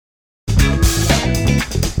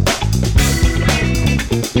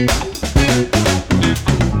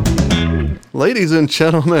Ladies and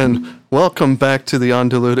gentlemen, welcome back to the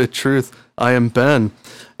Undiluted Truth. I am Ben,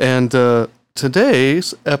 and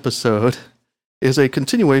today's episode is a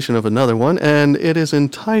continuation of another one, and it is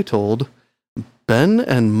entitled Ben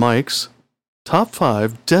and Mike's Top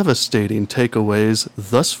 5 Devastating Takeaways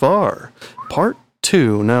Thus Far, Part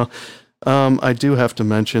 2. Now, I do have to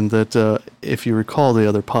mention that if you recall the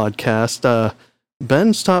other podcast,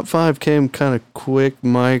 Ben's top 5 came kind of quick.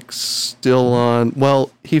 Mike's still on.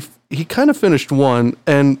 Well, he kind of finished one,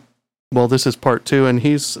 and well, this is part 2, and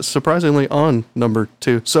he's surprisingly on number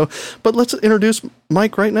 2. So, but let's introduce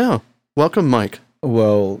Mike right now. Welcome, Mike.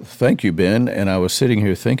 Well, thank you, Ben. And I was sitting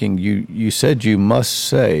here thinking, you said you must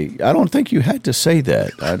say. I don't think you had to say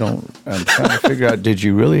that. I'm trying to figure out, did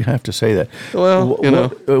you really have to say that? Well,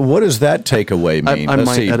 what does that takeaway mean? I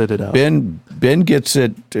might edit it out. Ben gets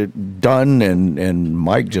it done, and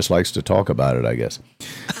Mike just likes to talk about it, I guess.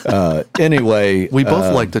 Anyway. We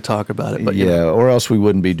both like to talk about it. But yeah, or else we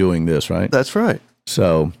wouldn't be doing this, right? That's right.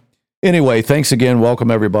 So anyway, thanks again.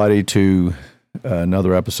 Welcome, everybody, to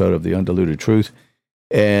another episode of The Undiluted Truth.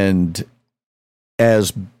 And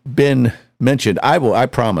as Ben mentioned, I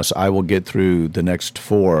promise I will get through the next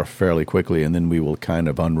 4 fairly quickly, and then we will kind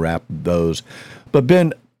of unwrap those. But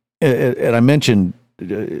Ben, and I mentioned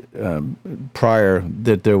prior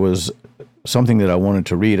that there was something that I wanted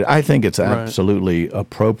to read. I think it's absolutely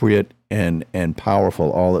appropriate and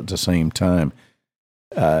powerful all at the same time.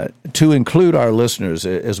 To include our listeners,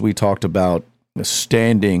 as we talked about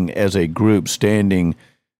standing as a group, standing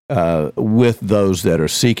with those that are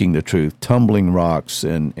seeking the truth, tumbling rocks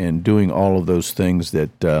and doing all of those things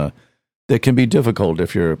that can be difficult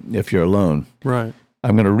if you're alone. Right.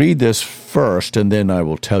 I'm going to read this first, and then I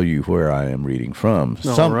will tell you where I am reading from.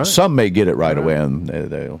 Some may get it right away, and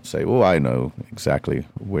they'll say, "Oh, I know exactly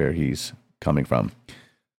where he's coming from."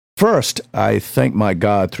 First, I thank my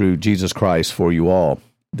God through Jesus Christ for you all,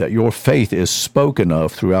 that your faith is spoken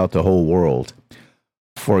of throughout the whole world.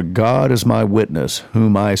 For God is my witness,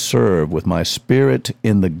 whom I serve with my spirit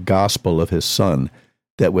in the gospel of his Son,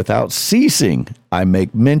 that without ceasing I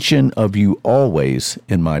make mention of you always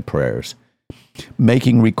in my prayers,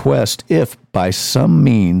 making request if by some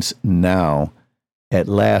means now at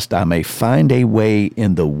last I may find a way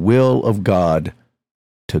in the will of God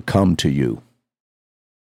to come to you.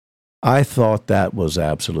 I thought that was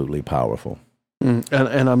absolutely powerful. And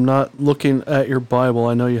I'm not looking at your Bible.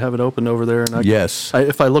 I know you have it open over there. And yes.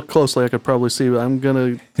 If I look closely, I could probably see. I'm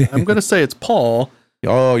gonna say it's Paul.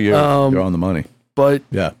 Oh, you're on the money. But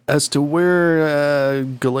yeah, as to where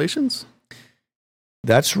Galatians,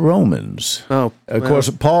 that's Romans. Oh, of course,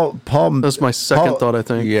 Paul. That's my second thought. I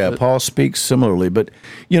think. Yeah, Paul speaks similarly, but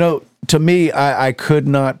to me, I could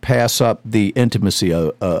not pass up the intimacy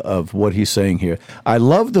of what he's saying here. I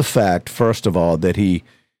love the fact, first of all, that he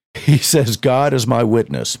says, God is my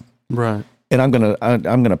witness. Right. And I'm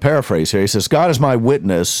gonna paraphrase here. He says, God is my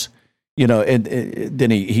witness, and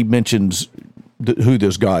then he mentions who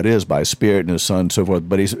this God is by Spirit and his Son and so forth.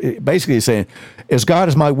 But he's basically saying, as God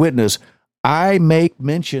is my witness, I make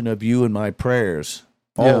mention of you in my prayers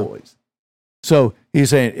always. Yeah. So he's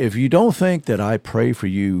saying, if you don't think that I pray for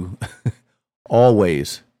you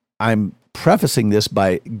always, I'm prefacing this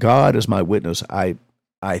by God is my witness. I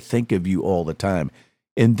think of you all the time.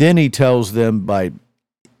 And then he tells them,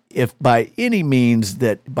 if by any means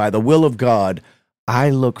that by the will of God, I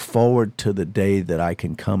look forward to the day that I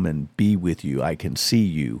can come and be with you. I can see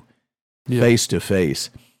you face to face.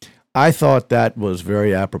 I thought that was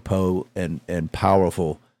very apropos and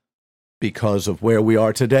powerful because of where we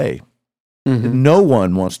are today. Mm-hmm. No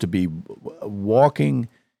one wants to be walking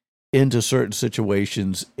into certain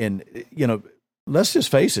situations. And, let's just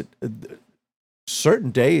face it,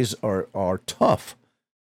 certain days are tough.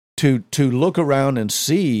 To look around and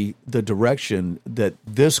see the direction that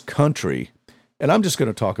this country, and I'm just going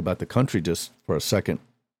to talk about the country just for a second,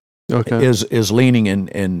 is leaning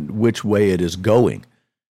in which way it is going.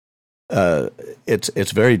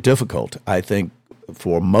 It's very difficult, I think,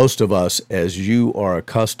 for most of us, as you are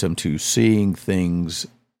accustomed to seeing things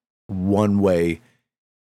one way,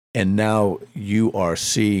 and now you are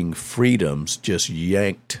seeing freedoms just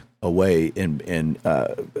yanked away, and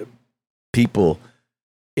people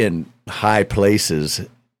in high places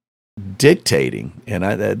dictating, and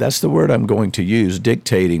that's the word I'm going to use,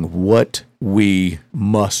 dictating what we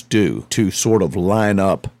must do to sort of line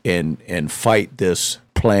up and fight this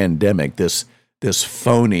pandemic, this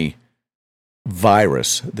phony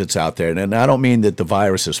virus that's out there. And I don't mean that the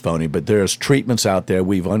virus is phony, but there's treatments out there.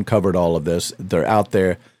 We've uncovered all of this. They're out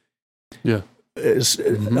there. Yeah.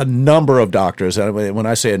 a number of doctors, and when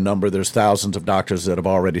I say a number, there's thousands of doctors that have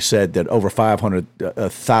already said that over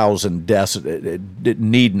 500,000 deaths it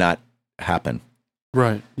need not happen.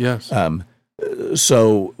 Right. Yes.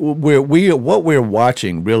 So what we're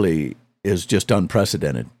watching really is just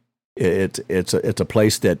unprecedented. It's a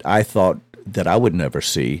place that I thought that I would never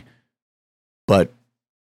see, but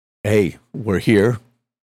hey, we're here,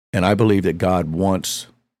 and I believe that God wants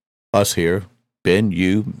us here, Ben,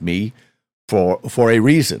 you, me, for a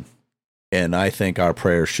reason. And I think our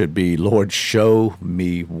prayer should be, Lord, show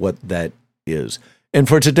me what that is. And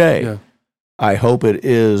for today, I hope it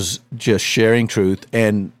is just sharing truth.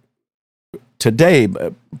 And today,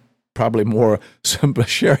 probably more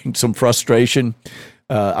sharing some frustration.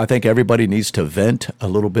 I think everybody needs to vent a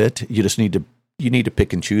little bit. You just need to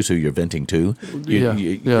pick and choose who you're venting to.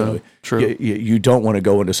 True. You don't want to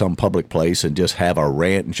go into some public place and just have a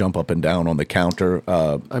rant and jump up and down on the counter.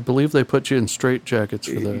 I believe they put you in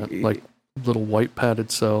straitjackets for that, like little white padded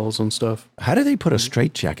cells and stuff. How do they put a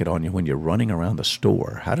straitjacket on you when you're running around the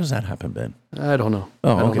store? How does that happen, Ben? I don't know.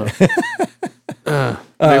 Oh, okay.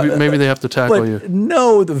 Maybe they have to tackle you.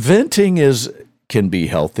 No, the venting can be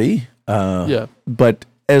healthy. But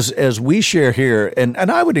as we share here, and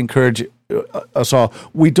I would encourage us all,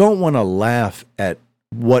 we don't want to laugh at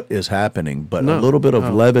what is happening, but a little bit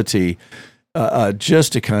of levity,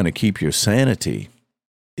 just to kind of keep your sanity,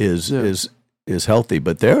 is healthy.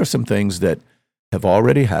 But there are some things that have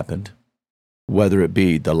already happened, whether it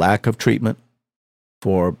be the lack of treatment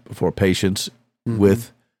for patients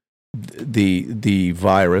with the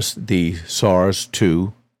virus, the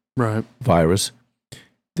SARS-2 virus.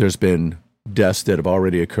 There's been deaths that have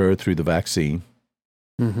already occurred through the vaccine.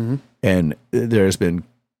 And there's been,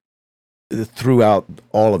 throughout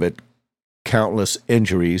all of it, countless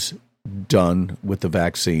injuries done with the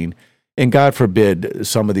vaccine. And God forbid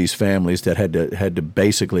some of these families that had to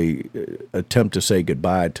basically attempt to say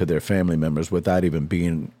goodbye to their family members without even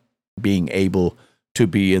being able to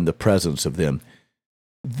be in the presence of them.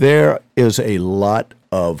 There is a lot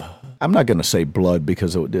of, I'm not going to say blood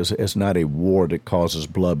because it's not a war that causes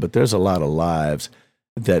blood, but there's a lot of lives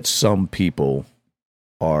that some people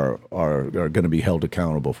are going to be held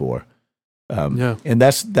accountable for. And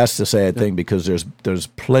that's the sad thing, because there's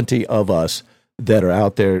plenty of us that are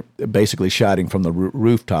out there basically shouting from the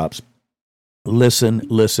rooftops, listen,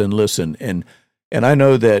 listen, listen. And I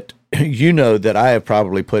know that that I have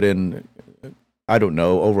probably put in, I don't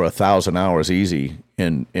know, over 1,000 hours easy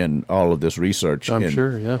in all of this research. I'm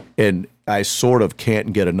sure, yeah. And I sort of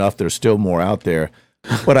can't get enough. There's still more out there.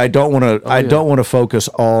 But I don't want to. I don't want to focus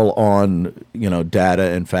all on data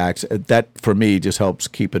and facts. That for me just helps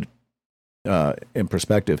keep it in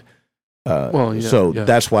perspective.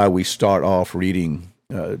 That's why we start off reading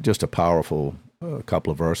just a powerful couple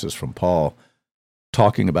of verses from Paul,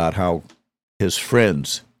 talking about how his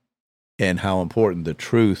friends and how important the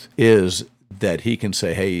truth is, that he can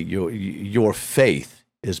say, "Hey, your faith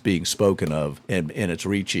is being spoken of, and it's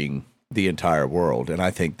reaching the entire world." And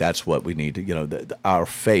I think that's what we need to, our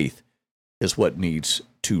faith is what needs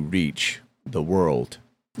to reach the world,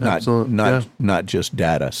 not just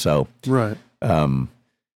data. So, right.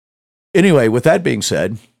 Anyway, with that being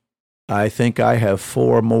said, I think I have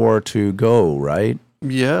 4 more to go, right?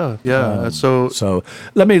 Yeah. So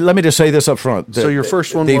let me just say this up front. So your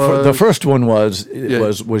first one the first one was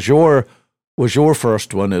your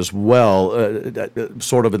first one as well,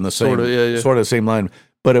 sort of in the same sort of the same line.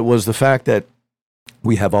 But it was the fact that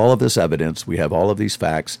we have all of this evidence, we have all of these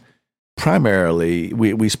facts. Primarily,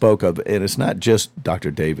 we spoke of, and it's not just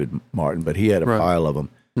Dr. David Martin, but he had a pile of them.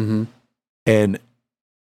 Mm-hmm. And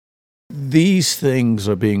these things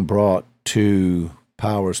are being brought to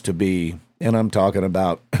powers to be, and I'm talking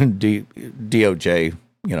about DOJ,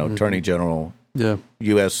 Attorney General,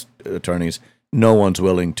 U.S. attorneys. No one's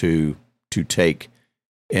willing to take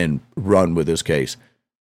and run with this case.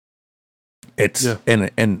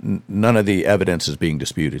 And none of the evidence is being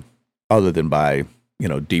disputed, other than by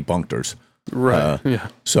debunkers. Right.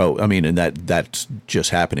 So I mean, and that's just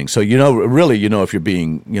happening. So really, if you're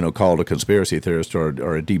being called a conspiracy theorist or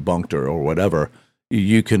a debunker or whatever,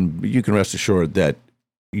 you can rest assured that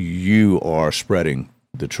you are spreading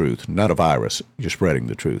the truth, not a virus. You're spreading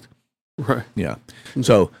the truth. Right. Yeah.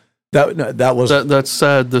 So that was that's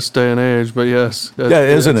sad this day and age, but yes.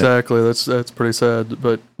 Isn't it? Exactly. That's pretty sad,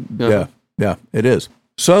 but yeah, it is.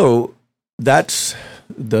 So that's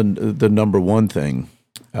the number one thing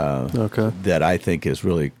that I think has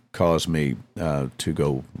really caused me to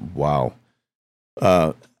go, wow.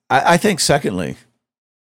 I think secondly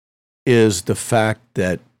is the fact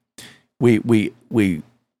that we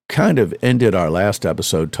kind of ended our last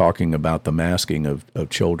episode talking about the masking of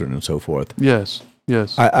children and so forth. Yes.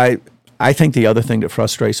 I think the other thing that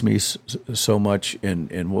frustrates me so much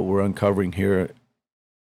in what we're uncovering here,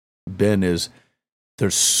 Ben, is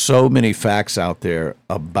there's so many facts out there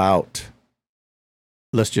about,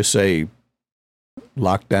 let's just say,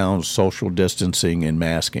 lockdowns, social distancing, and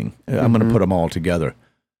masking. I'm going to put them all together.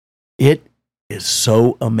 It is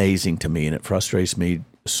so amazing to me, and it frustrates me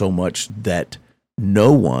so much that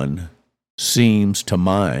no one seems to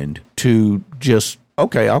mind to just,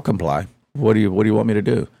 okay, I'll comply. What do you want me to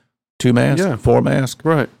do? 2 masks? Yeah. 4 masks?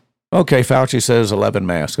 Right. Okay, Fauci says 11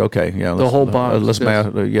 masks. Okay, yeah, The whole box. Let's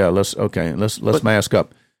mask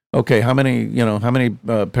up. Okay, how many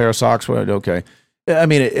pair of socks? Okay, I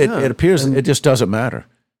mean, it appears it just doesn't matter.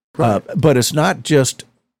 Right. But it's not just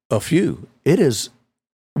a few. It is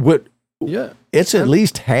what. Yeah. It's at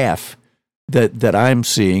least half that I'm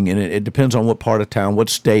seeing, and it depends on what part of town, what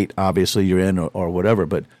state, obviously you're in, or whatever.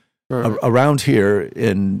 But around here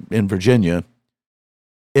in Virginia,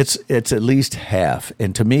 it's at least half,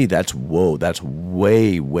 and to me, that's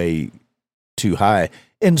way too high.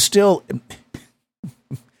 And still,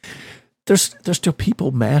 there's still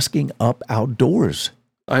people masking up outdoors.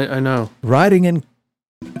 I know. Riding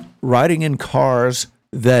in cars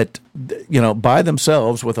that, by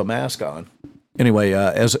themselves with a mask on. Anyway,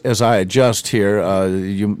 as I adjust here,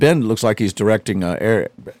 Ben looks like he's directing air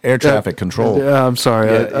traffic control. Yeah, I'm sorry.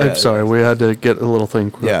 I'm sorry. We had to get a little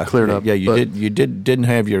thing cleared up. Yeah, you didn't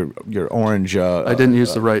have your orange. I didn't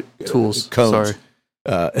use the right tools. Cones.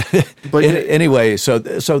 Sorry. But anyway, so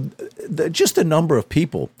just the number of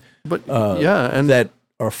people, and that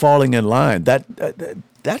are falling in line. That's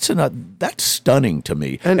stunning to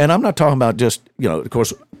me. And I'm not talking about just, of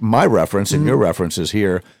course, my reference and your reference is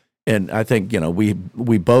here. And I think, we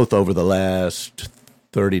both over the last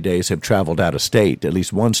 30 days have traveled out of state, at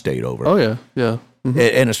least one state over. Oh, yeah, yeah. Mm-hmm.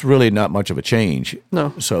 And it's really not much of a change.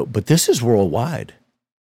 No. But this is worldwide.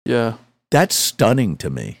 Yeah. That's stunning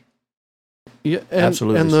to me. Yeah,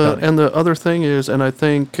 absolutely stunning. And the other thing is, and I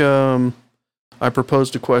think I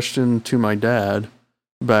proposed a question to my dad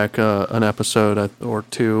back an episode or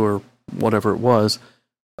 2 or whatever it was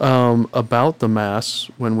about the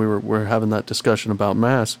masks when we were having that discussion about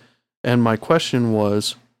masks. And my question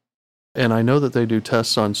was, and I know that they do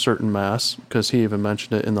tests on certain masks because he even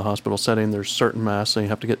mentioned it in the hospital setting. There's certain masks and you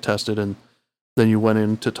have to get tested, and then you went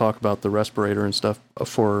in to talk about the respirator and stuff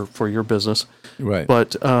for your business. Right.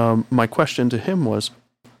 But my question to him was,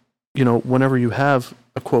 whenever you have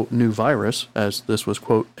a quote new virus, as this was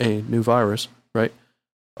quote a new virus, right?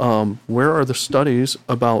 Where are the studies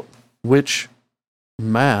about which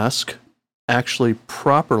mask actually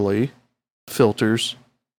properly filters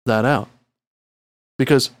that out?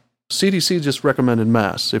 Because CDC just recommended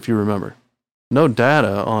masks, if you remember. No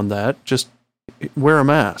data on that, just wear a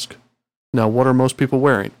mask. Now, what are most people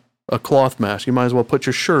wearing? A cloth mask. You might as well put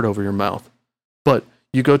your shirt over your mouth. But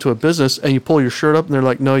you go to a business and you pull your shirt up and they're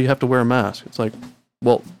like, no, you have to wear a mask. It's like,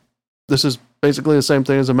 well, this is basically the same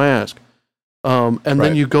thing as a mask.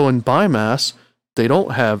 Then you go and buy masks. They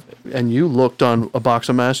don't have, and you looked on a box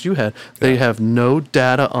of masks you had, they have no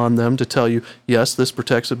data on them to tell you, yes, this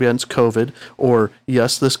protects against COVID, or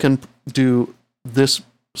yes, this can do this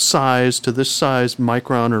size to this size,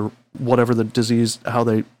 micron, or whatever the disease, how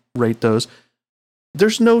they rate those.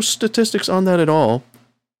 There's no statistics on that at all,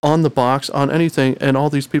 on the box, on anything, and all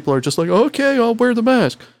these people are just like, okay, I'll wear the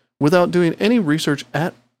mask, without doing any research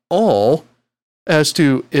at all as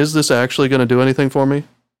to, is this actually going to do anything for me?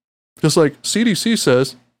 Just like CDC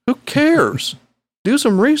says, who cares? Do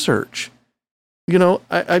some research.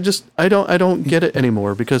 I don't get it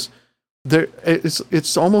anymore, because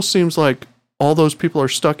it's almost seems like all those people are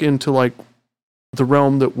stuck into like the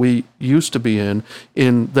realm that we used to be in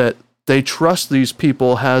that they trust these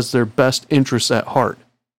people has their best interests at heart,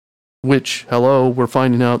 which, we're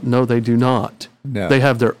finding out, no, they do not. No. They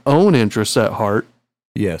have their own interests at heart.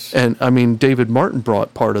 Yes. And I mean, David Martin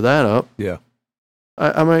brought part of that up. Yeah.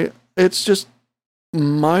 I mean, it's just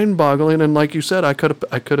mind-boggling. And like you said, I could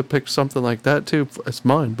have picked something like that too. It's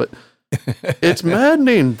mine, but it's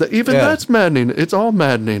maddening. Even that's maddening. It's all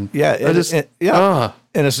maddening. Yeah. And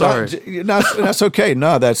it's sorry. That's okay.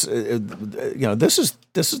 No, that's this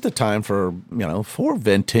is the time for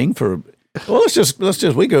venting for. Well, let's just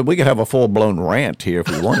we could have a full blown rant here if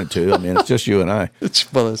we wanted to. I mean, it's just you and I. It's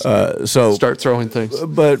fun. So start throwing things.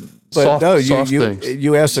 But soft, no, things.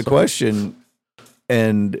 You asked the question,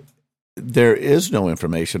 and there is no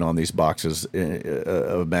information on these boxes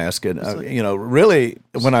of masks. And really,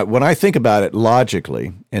 when I think about it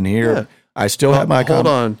logically, and here I still have my hold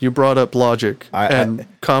on. You brought up logic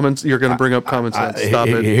comments. You're going to bring up common sense. Stop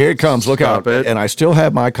it. Here it comes. Look Stop out. it. And I still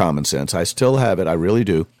have my common sense. I still have it. I really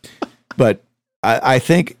do. But I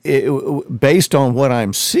think based on what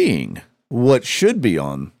I'm seeing, what should be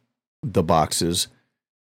on the boxes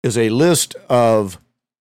is a list of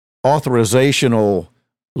authorizational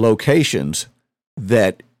locations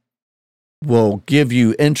that will give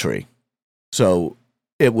you entry. So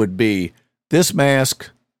it would be, this mask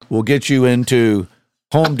will get you into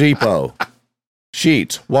Home Depot,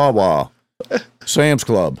 Sheetz, Wawa, Sam's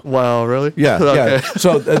Club. Wow, really? Yeah, Okay. yeah.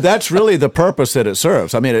 So that's really the purpose that it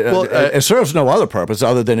serves. I mean, it serves no other purpose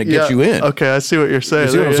other than it gets you in. Okay, I see what you're saying.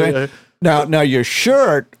 You see what I'm saying? Now your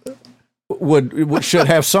shirt should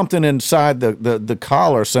have something inside the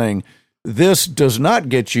collar saying, this does not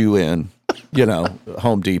get you in,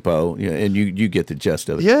 Home Depot, and you get the gist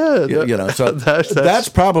of it. Yeah. So that's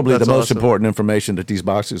probably the most important information that these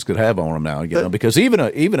boxes could have on them now, because even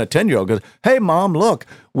a 10-year-old goes, hey, Mom, look,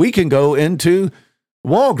 we can go into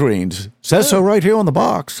Walgreens. Says so right here on the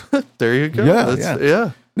box. There you go.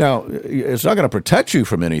 Yeah. Now, it's not going to protect you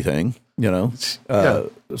from anything, So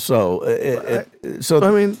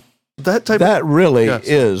I mean, that really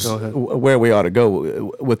is where we ought to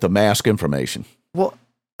go with the mask information. Well,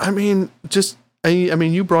 I mean,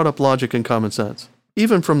 you brought up logic and common sense,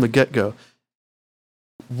 even from the get-go.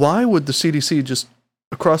 Why would the CDC just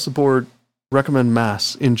across the board recommend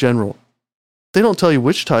masks in general? They don't tell you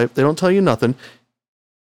which type. They don't tell you nothing.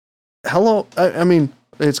 Hello, I mean,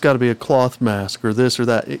 it's got to be a cloth mask or this or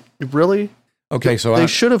that. Really? Okay, so they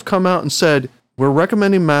should have come out and said, we're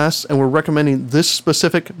recommending masks and we're recommending this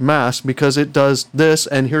specific mask because it does this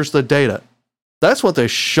and here's the data. That's what they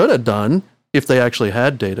should have done if they actually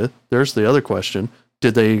had data. There's the other question.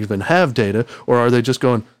 Did they even have data, or are they just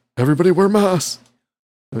going, everybody wear masks?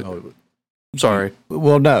 Sorry.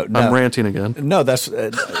 Well, no. I'm ranting again. No,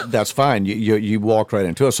 that's fine. You walked right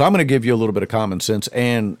into it. So I'm going to give you a little bit of common sense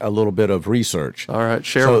and a little bit of research. All right,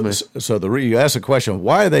 share with me. So you ask the question,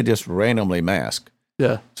 why are they just randomly masked?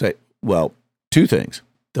 Yeah. Say, well, two things.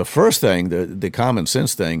 The first thing, the common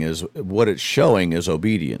sense thing, is what it's showing is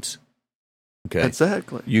obedience. Okay.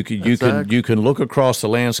 Exactly. You can look across the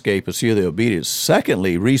landscape and see the obedience.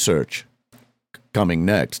 Secondly, research coming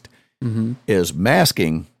next is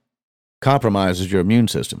masking compromises your immune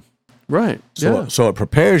system. Right. So it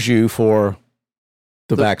prepares you for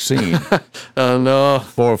the vaccine. Oh no!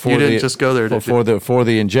 For you didn't just go there for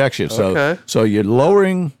the injection. Okay. So you're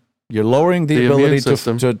lowering the ability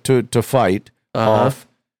to fight off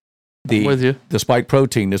the spike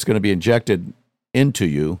protein that's going to be injected into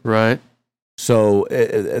you. Right. So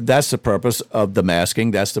that's the purpose of the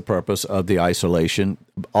masking. That's the purpose of the isolation.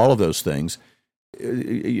 All of those things.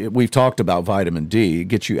 We've talked about vitamin D. It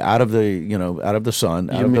gets you out of the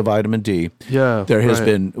sun, out of the vitamin D. Yeah. There has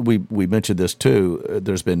been, we mentioned this too,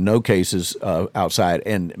 there's been no cases outside.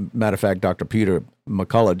 And matter of fact, Dr. Peter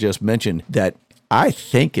McCullough just mentioned that I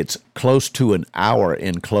think it's close to an hour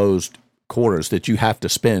in closed quarters that you have to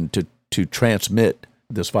spend to transmit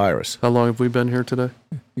this virus. How long have we been here today?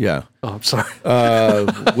 Yeah. Oh, I'm sorry.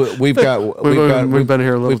 We've been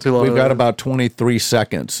here a little too long. We've got about 23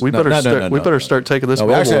 seconds. We better start taking this. No,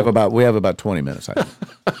 we actually have about 20 minutes.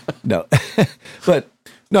 No, but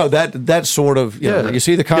no, that's sort of you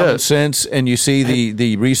see the common sense and you see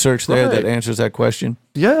the research there that answers that question.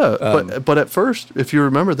 Yeah, but at first, if you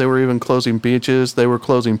remember, they were even closing beaches. They were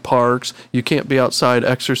closing parks. You can't be outside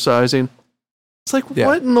exercising. It's like,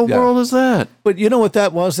 what in the world is that? But you know what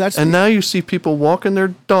that was? Now you see people walking their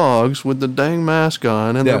dogs with the dang mask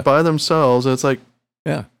on, and they're by themselves, and it's like,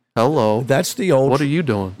 hello. That's the old... What are you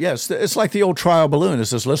doing? Yes, it's like the old trial balloon. It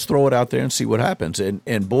says, let's throw it out there and see what happens.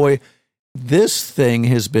 And boy, this thing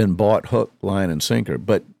has been bought hook, line, and sinker.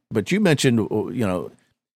 But you mentioned,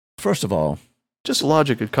 first of all... Just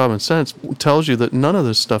logic and common sense tells you that none of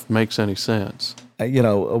this stuff makes any sense.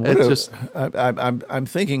 I'm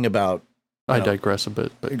thinking about... I digress a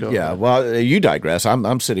bit, but go ahead. Well, you digress.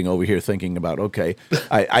 I'm sitting over here thinking about,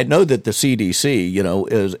 I know that the CDC,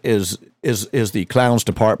 is the clowns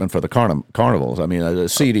department for the carnivals. I mean, the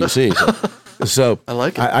CDC. So I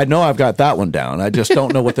like it. I know I've got that one down. I just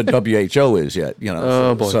don't know what the WHO is yet.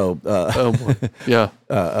 Oh boy. So, boy. Yeah.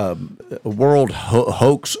 World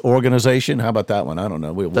Hoax Organization. How about that one? I don't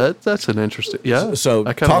know. That's an interesting. Yeah. So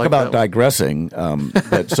talk about digressing.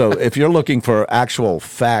 But so if you're looking for actual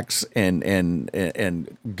facts and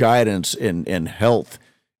guidance in health,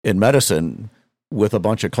 in medicine, with a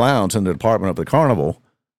bunch of clowns in the department of the carnival,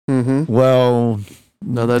 well.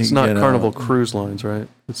 No, that's not Carnival Cruise Lines, right?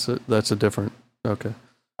 That's a different. Okay.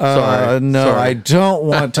 No, Sorry. I don't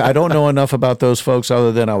want to. I don't know enough about those folks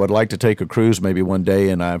other than I would like to take a cruise maybe one day,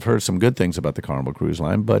 and I've heard some good things about the Carnival Cruise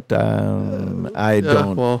Line, but I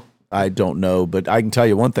don't. Well, I don't know, but I can tell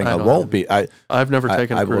you one thing: I won't be. I've never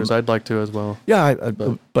taken a cruise. I'd like to as well. Yeah,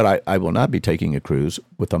 but I will not be taking a cruise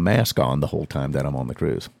with a mask on the whole time that I'm on the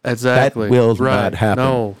cruise. Exactly. That will not happen.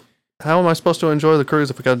 No. How am I supposed to enjoy the cruise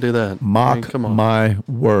if I got to do that? Come on. My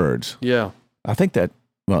words. Yeah. I think that.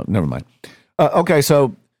 Well, never mind. Okay,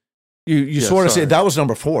 so you sort of see that was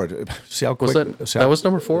number 4. See how quick that was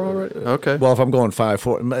number 4 already? Okay. Well, if I'm going 5,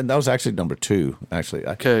 4, that was actually number 2. Actually,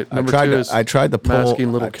 okay. Number 2 is I tried to pull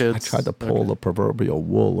masking little kids. I tried to pull the proverbial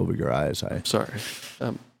wool over your eyes. Sorry.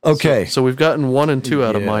 Okay. So we've gotten 1 and 2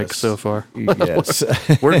 out of Mike so far. Yes.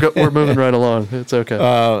 we're moving right along. It's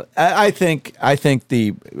okay. I think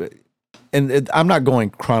the. And I'm not going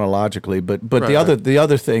chronologically, but the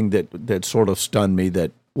other thing that sort of stunned me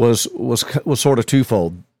that was sort of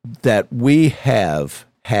twofold, that we have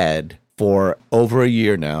had for over a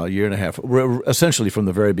year now, year and a half, essentially from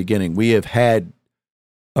the very beginning, we have had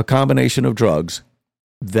a combination of drugs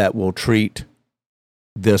that will treat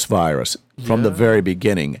this virus from the very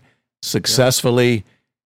beginning, successfully,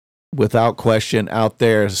 without question, out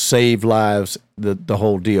there, save lives, the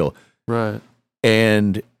whole deal. Right.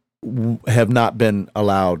 And have not been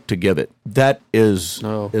allowed to give it. That is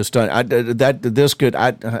done.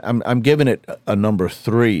 I'm giving it a number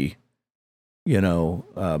 3.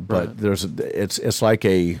 But it's like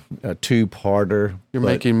a 2-parter. You're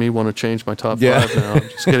making me want to change my top 5 now. I'm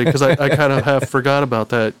just kidding, because I kind of have forgot about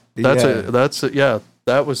that.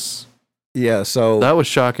 That was. Yeah, so that was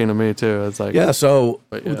shocking to me too. It's like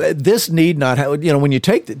this need not have. When you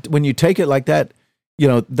take it like that,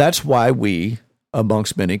 that's why we,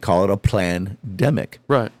 amongst many, call it a plandemic.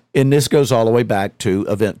 Right. And this goes all the way back to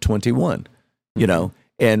Event 21,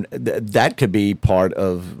 and that could be part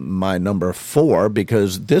of my number 4,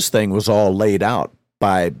 because this thing was all laid out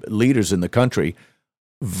by leaders in the country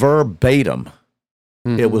verbatim.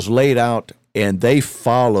 Mm-hmm. It was laid out, and they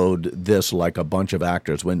followed this like a bunch of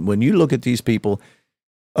actors. When you look at these people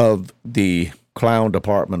of the clown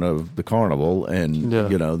department of the Carnival and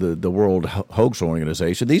the World Hoax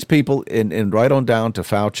Organization, these people and right on down to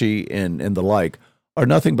Fauci and the like are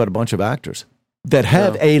nothing but a bunch of actors that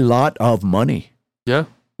have a lot of money. Yeah.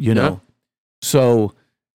 So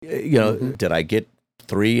did I get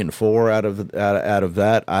 3 and 4 out of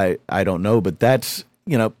that? I don't know, but that's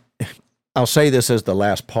I'll say this as the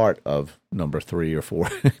last part of number 3 or 4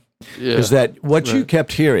 is that what you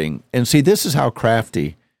kept hearing, and see, this is how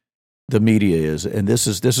crafty the media is, and this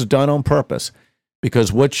is done on purpose,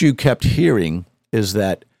 because what you kept hearing is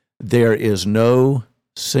that there is no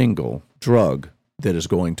single drug that is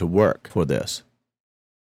going to work for this,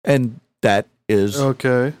 and that is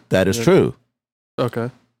true.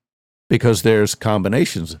 Okay, because there's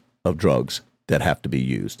combinations of drugs that have to be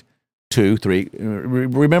used. 2, 3.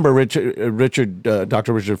 Remember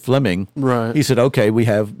Dr. Richard Fleming? Right. He said, "Okay, we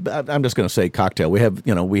have. I'm just going to say cocktail. We have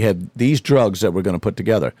these drugs that we're going to put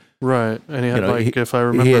together." Right. And he had if I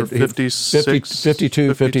remember,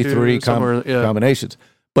 52, 53 combinations.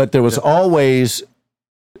 But there was always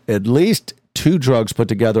at least 2 drugs put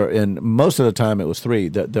together, and most of the time it was 3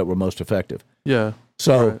 that were most effective. Yeah.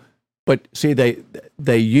 So, but see, they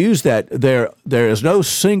use that. There is no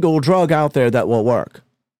single drug out there that will work.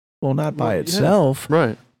 Well, not by itself,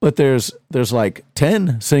 right? But there's like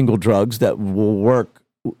 10 single drugs that will work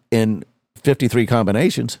in 53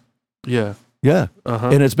 combinations. Yeah,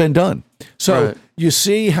 and it's been done. So you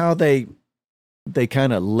see how they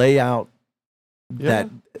kind of lay out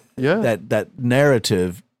that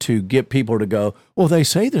narrative to get people to go, well, they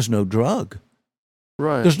say there's no drug,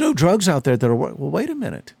 right? There's no drugs out there that are working. Well, wait a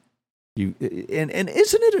minute, and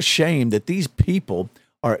isn't it a shame that these people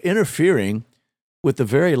are interfering with the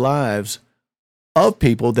very lives of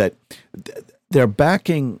people that they're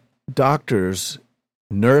backing doctors,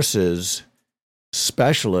 nurses,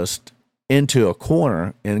 specialists into a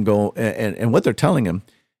corner and go, and what they're telling them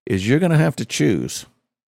is you're going to have to choose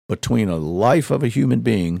between a life of a human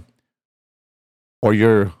being or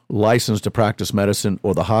your license to practice medicine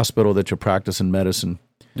or the hospital that you're practicing medicine.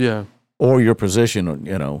 Yeah. Or your position,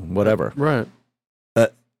 whatever. Right.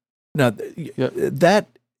 Now,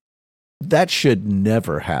 that should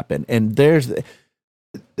never happen, and there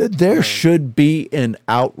should be an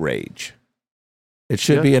outrage. It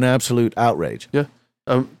should be an absolute outrage. Yeah.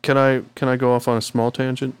 Can I go off on a small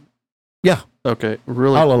tangent? Yeah. Okay.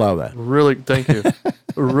 Really, I'll allow that. Really, thank you.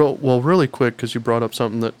 Really quick, because you brought up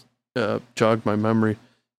something that jogged my memory.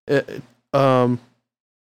 Going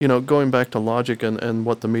back to logic and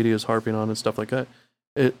what the media is harping on and stuff like that.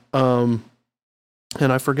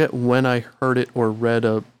 and I forget when I heard it or read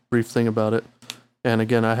a brief thing about it. And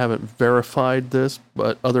again, I haven't verified this,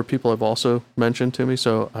 but other people have also mentioned to me,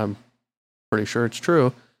 so I'm pretty sure it's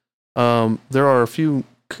true. There are a few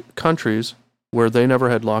countries where they never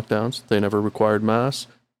had lockdowns, they never required masks,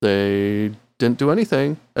 they didn't do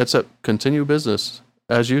anything except continue business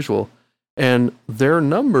as usual. And their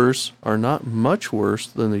numbers are not much worse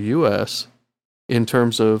than the U.S. in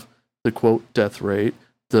terms of the quote death rate,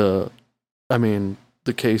 the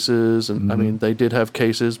cases, and I mean, they did have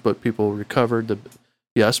cases, but people recovered.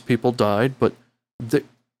 Yes, people died, but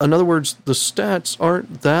in other words, the stats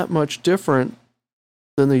aren't that much different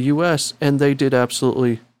than the U.S., and they did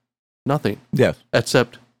absolutely nothing. Yes.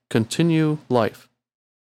 Except continue life.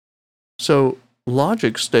 So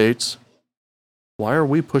logic states, why are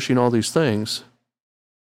we pushing all these things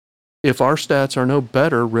if our stats are no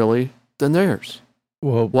better, really, than theirs?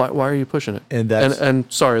 Well, why are you pushing it?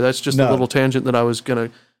 And sorry, that's just a little tangent that I was gonna.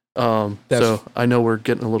 So I know we're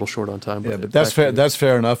getting a little short on time. But that's fair. That's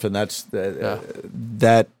fair enough, and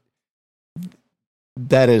that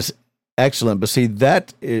is excellent. But see,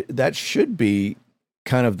 that should be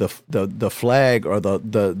kind of the flag or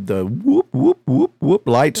the whoop whoop whoop whoop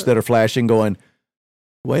lights that are flashing, going,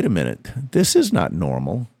 wait a minute, this is not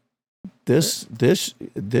normal. This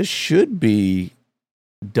should be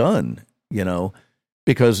done,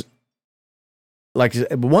 because like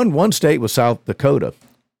one state was South Dakota.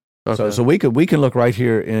 Okay. So we can look right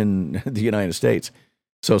here in the United States.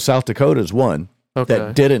 So South Dakota is one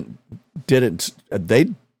that didn't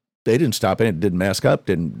stop it, didn't mask up,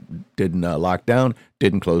 didn't lock down,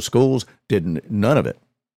 didn't close schools, none of it.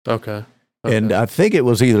 Okay. And I think it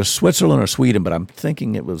was either Switzerland or Sweden, but I'm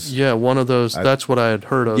thinking it was one of those. That's what I had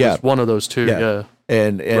heard of. Yeah, one of those two. Yeah.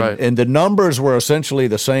 And the numbers were essentially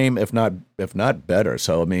the same, if not better.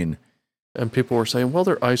 So I mean, and people were saying, well,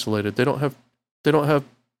 they're isolated. They don't have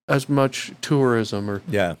as much tourism, or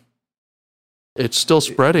it's still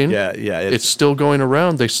spreading. Yeah. It's still going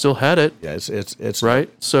around. They still had it. Yeah, it's right.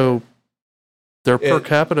 So their per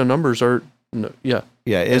capita numbers are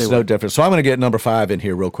it's no different. So I'm going to get number 5 in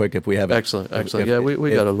here real quick if we haven't. Excellent. We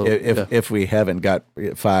got a little. If we haven't got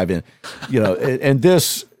 5 in, and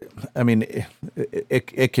this, I mean,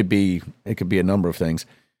 it could be a number of things,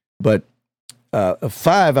 but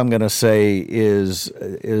 5 I'm going to say is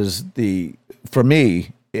for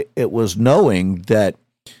me. It was knowing that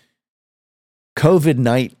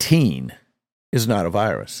COVID-19 is not a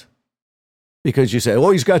virus, because you say,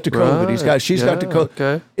 "Oh, he's got the COVID. Right. She's got the COVID."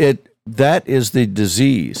 Okay. That is the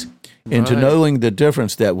disease, and to knowing the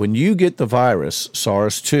difference that when you get the virus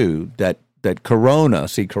SARS-2, that corona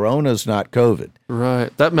is not COVID.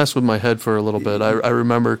 Right. That messed with my head for a little bit. I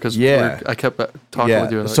remember because I kept talking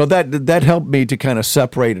with you. So that helped me to kind of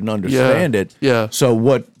separate and understand it. Yeah. So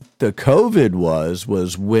what the COVID was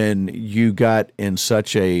when you got in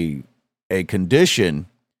such a condition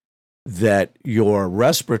that your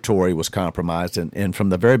respiratory was compromised, and from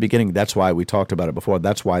the very beginning, that's why we talked about it before.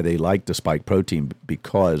 That's why they liked the spike protein,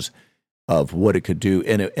 because of what it could do,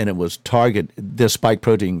 and it was this spike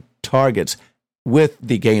protein targets with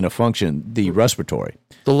the gain of function the respiratory,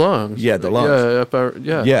 the lungs. Yeah, the lungs.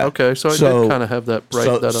 Yeah. Okay, so I did kind of have that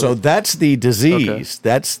right. So that's the disease. Okay.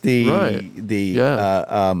 That's the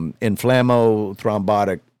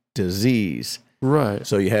inflammothrombotic disease. Right.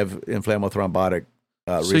 So you have inflammothrombotic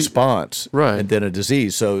response, right, and then a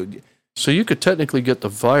disease. So you could technically get the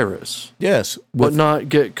virus, yes, but not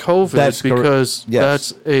get COVID because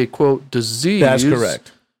that's a quote disease. That's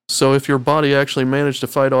correct. So if your body actually managed to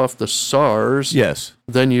fight off the SARS,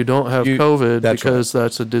 then you don't have COVID because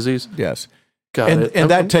that's a disease. Yes. Got it. And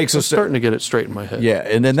that takes us starting to get it straight in my head. Yeah,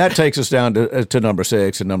 and then that takes us down to number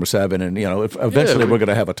 6 and number 7, and eventually we're going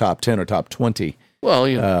to have a top 10 or top 20.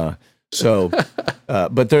 Well,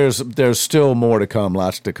 but there's still more to come,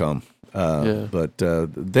 lots to come. But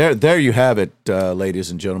there you have it,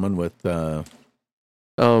 ladies and gentlemen. With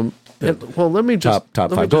let me just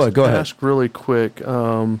top 5. Go ahead. Ask really quick.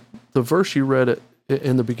 The verse you read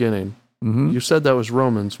in the beginning. Mm-hmm. You said that was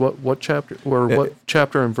Romans. What chapter or what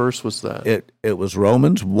chapter and verse was that? It was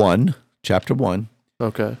Romans 1, chapter 1.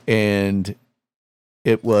 Okay. And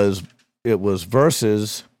it was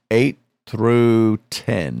verses 8 through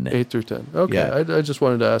 10. 8 through 10. Okay. Yeah. I just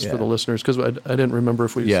wanted to ask for the listeners because I didn't remember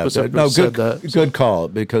if we specifically said that. Good call,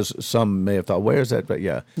 because some may have thought, where is that? But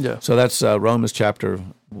yeah. So that's Romans chapter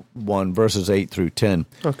 1, verses 8 through 10.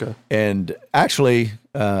 Okay. And actually,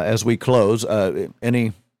 as we close,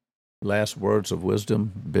 any last words of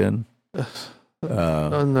wisdom, Ben?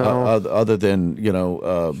 No. Other than,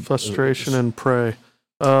 frustration and pray.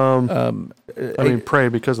 I mean, pray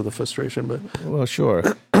because of the frustration, but well,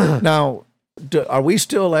 sure. Now, are we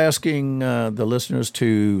still asking the listeners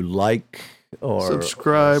to like or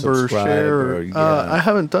subscribe or share? I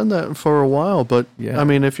haven't done that for a while, but I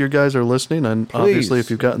mean, if you guys are listening, and obviously if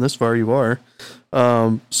you've gotten this far, you are.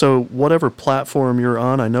 So whatever platform you're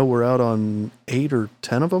on, I know we're out on 8 or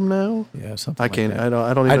 10 of them now. Yeah, something. I can't. Like that.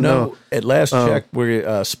 I don't even know. At last check,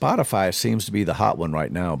 Spotify seems to be the hot one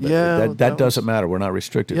right now. But that doesn't matter. We're not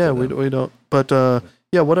restricted. Yeah, we don't. But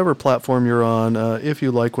whatever platform you're on, if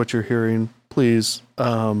you like what you're hearing, please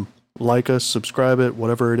like us, subscribe it,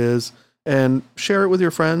 whatever it is, and share it with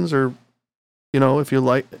your friends, or if you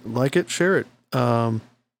like it, share it.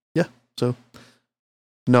 So.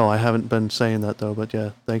 No, I haven't been saying that though, but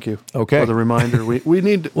thank you for the reminder. We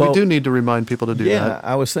do need to remind people to do that. Yeah,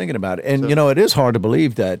 I was thinking about it. And it is hard to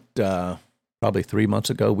believe that probably 3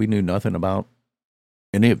 months ago we knew nothing about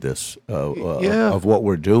any of this of what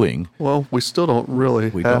we're doing. Well, we still don't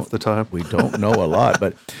really half the time. We don't know a lot,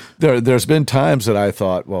 but there's been times that I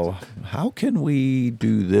thought, well, how can we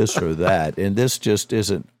do this or that? And this just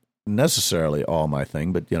isn't necessarily all my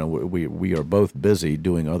thing, but we are both busy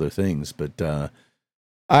doing other things, but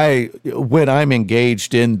when I'm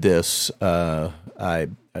engaged in this, I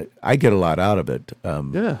get a lot out of it.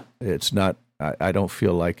 It's not. I don't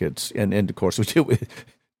feel like it's. And of course, we do.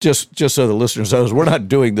 Just so the listeners know, we're not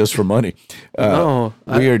doing this for money. No,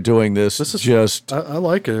 we are doing this. This is just. I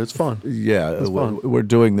like it. It's fun. Yeah, it's fun. We're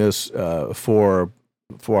doing this for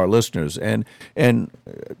our listeners, and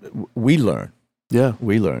we learn. Yeah,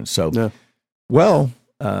 we learn. So, well.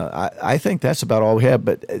 I think that's about all we have.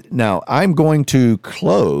 But now I'm going to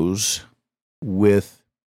close with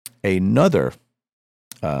another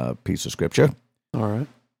piece of scripture. All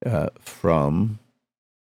right. From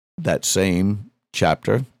that same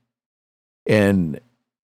chapter. And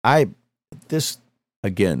this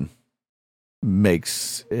again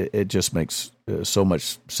makes so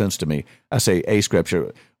much sense to me. I say a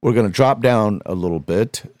scripture. We're going to drop down a little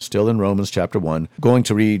bit, still in Romans chapter 1, going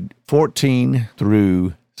to read 14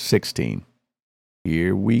 through 16.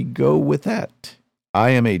 Here we go with that. I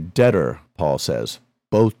am a debtor, Paul says,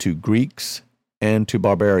 both to Greeks and to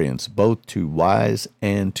barbarians, both to wise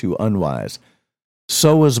and to unwise.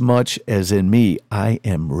 So as much as in me I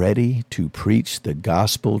am ready to preach the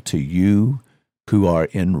gospel to you who are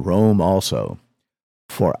in Rome also.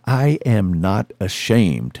 For I am not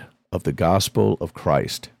ashamed of the gospel of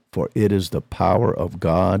Christ, for it is the power of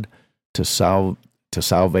God to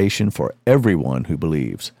salvation for everyone who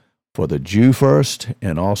believes, for the Jew first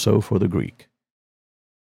and also for the Greek.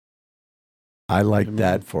 I like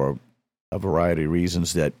that for a variety of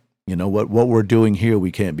reasons. That what we're doing here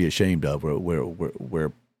we can't be ashamed of.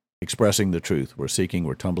 We're expressing the truth. We're seeking.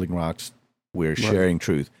 We're tumbling rocks. We're sharing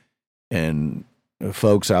truth. And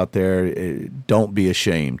folks out there, don't be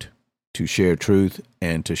ashamed to share truth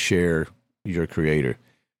and to share your Creator.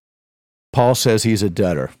 Paul says he's a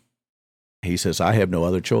debtor. He says, I have no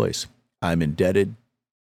other choice. I'm indebted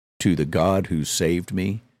to the God who saved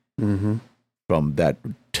me from that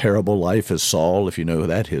terrible life as Saul, if you know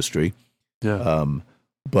that history. Yeah.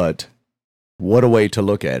 But what a way to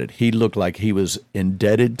look at it. He looked like he was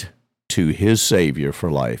indebted to his Savior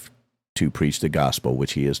for life to preach the gospel,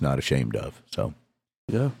 which he is not ashamed of. So,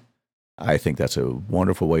 I think that's a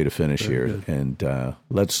wonderful way to finish here. Good. And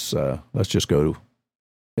let's just go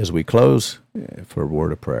as we close for a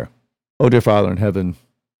word of prayer. Oh, dear Father in heaven,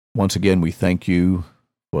 once again we thank you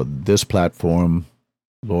for this platform.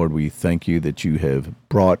 Lord, we thank you that you have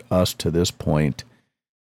brought us to this point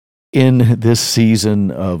in this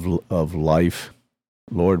season of life.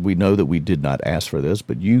 Lord, we know that we did not ask for this,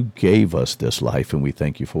 but you gave us this life, and we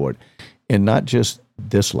thank you for it. And not just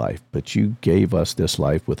this life, but you gave us this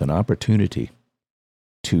life with an opportunity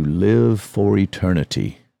to live for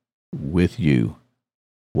eternity with you.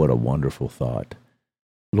 What a wonderful thought.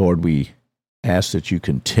 Lord, we ask that you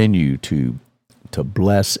continue to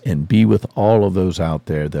bless and be with all of those out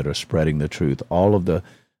there that are spreading the truth, all of the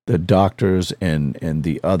doctors and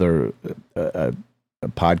the other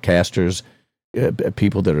podcasters,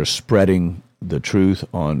 people that are spreading the truth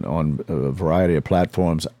on a variety of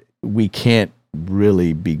platforms. We can't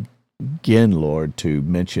really begin, Lord, to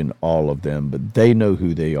mention all of them, but they know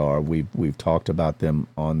who they are. We've talked about them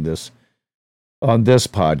on this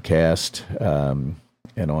podcast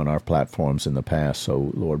and on our platforms in the past.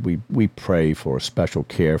 So, Lord, we pray for special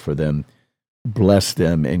care for them. Bless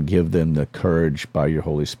them and give them the courage by your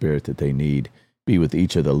Holy Spirit that they need. Be with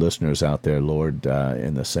each of the listeners out there, Lord,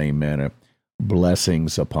 in the same manner.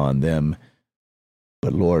 Blessings upon them.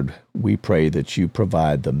 But, Lord, we pray that you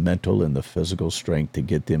provide the mental and the physical strength to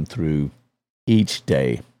get them through each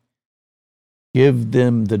day. Give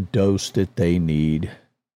them the dose that they need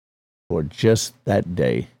for just that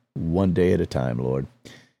day, one day at a time, Lord.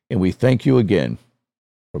 And we thank you again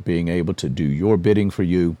for being able to do your bidding for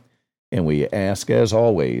you. And we ask, as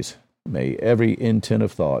always, may every intent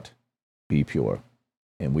of thought be pure.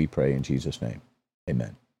 And we pray in Jesus' name.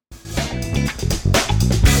 Amen.